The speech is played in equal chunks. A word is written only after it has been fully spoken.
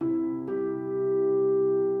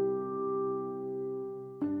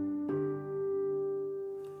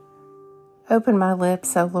Open my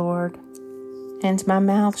lips, O Lord, and my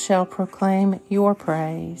mouth shall proclaim your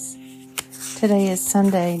praise. Today is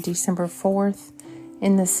Sunday, December 4th,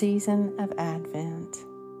 in the season of Advent.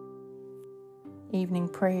 Evening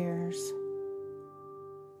prayers.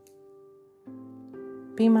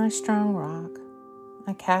 Be my strong rock,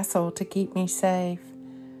 a castle to keep me safe,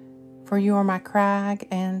 for you are my crag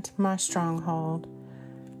and my stronghold.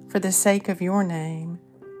 For the sake of your name,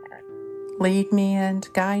 lead me and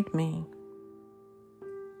guide me.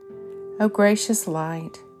 O gracious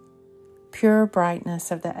light, pure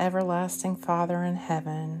brightness of the everlasting Father in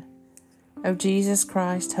heaven, O Jesus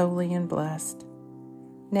Christ, holy and blessed,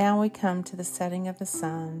 now we come to the setting of the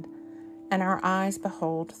sun, and our eyes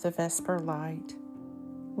behold the vesper light.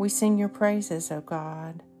 We sing your praises, O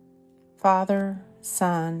God, Father,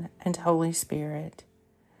 Son, and Holy Spirit.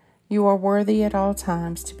 You are worthy at all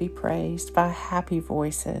times to be praised by happy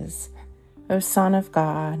voices, O Son of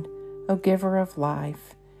God, O Giver of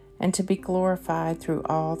life, and to be glorified through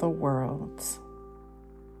all the worlds.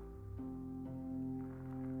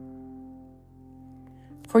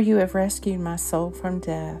 For you have rescued my soul from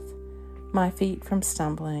death, my feet from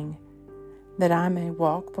stumbling, that I may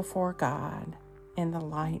walk before God in the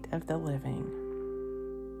light of the living.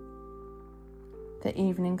 The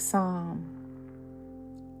Evening Psalm.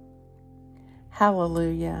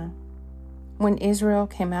 Hallelujah! When Israel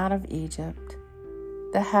came out of Egypt,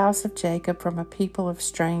 the house of Jacob from a people of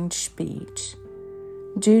strange speech,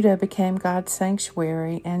 Judah became God's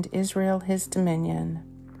sanctuary and Israel his dominion.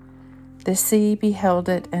 The sea beheld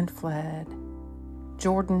it and fled.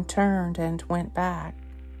 Jordan turned and went back.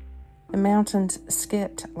 The mountains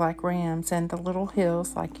skipped like rams and the little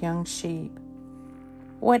hills like young sheep.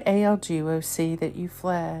 What ailed you, O sea, that you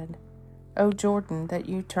fled? O Jordan, that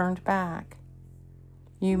you turned back?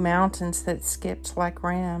 You mountains that skipped like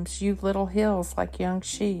rams, you little hills like young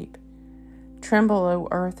sheep. Tremble, O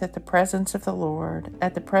earth, at the presence of the Lord,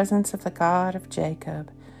 at the presence of the God of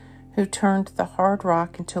Jacob, who turned the hard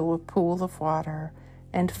rock into a pool of water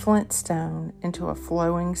and flint stone into a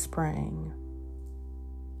flowing spring.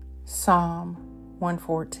 Psalm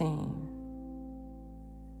 114.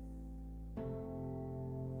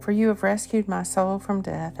 For you have rescued my soul from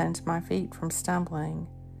death and my feet from stumbling,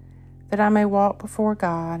 that I may walk before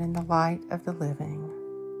God in the light of the living.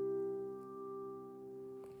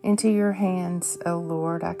 Into your hands, O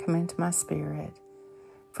Lord, I commend my spirit,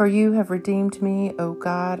 for you have redeemed me, O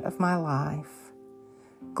God of my life.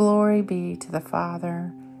 Glory be to the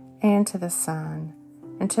Father, and to the Son,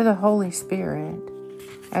 and to the Holy Spirit,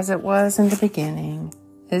 as it was in the beginning,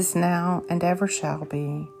 is now, and ever shall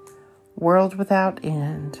be, world without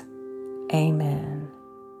end. Amen.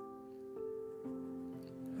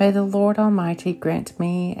 May the Lord Almighty grant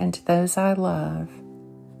me and those I love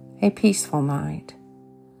a peaceful night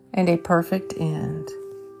and a perfect end.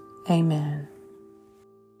 Amen.